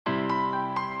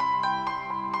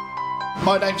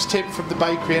My name's Tim from the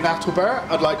bakery in Attleborough.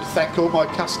 I'd like to thank all my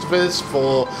customers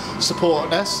for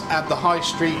supporting us and the high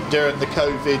street during the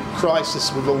COVID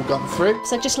crisis we've all gone through.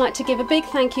 So I'd just like to give a big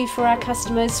thank you for our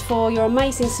customers for your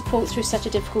amazing support through such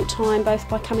a difficult time, both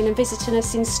by coming and visiting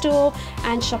us in store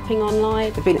and shopping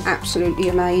online. They've been absolutely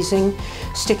amazing,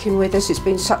 sticking with us. It's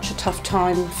been such a tough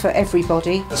time for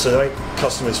everybody. So to make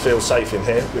customers feel safe in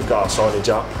here, we've got our signage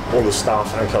up. All the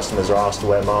staff and customers are asked to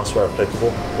wear masks where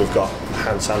applicable. We've got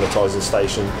hand sanitising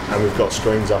station and we've got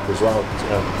screens up as well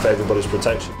for everybody's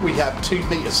protection. We have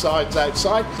 2-metre signs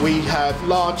outside. We have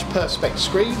large perspex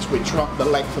screens which run the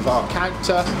length of our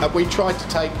counter, and we try to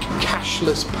take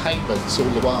cashless payments all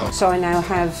the while. So I now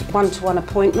have one-to-one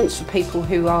appointments for people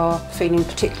who are feeling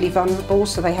particularly vulnerable,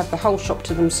 so they have the whole shop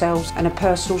to themselves and a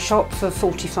personal shop for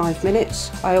 45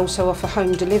 minutes. I also offer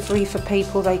home delivery for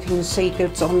people. They can see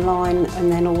goods online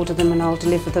and then order them and I'll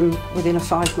deliver them within a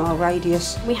 5-mile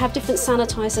radius. We have different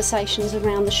sanitiser stations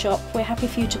around the shop. We're happy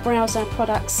for you to browse our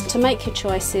products, to make your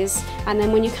choices, and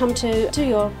then when you come to do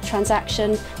your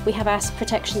transaction, we have our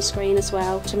protection screen as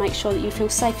well to make sure that you feel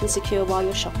safe and secure while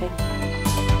you're shopping.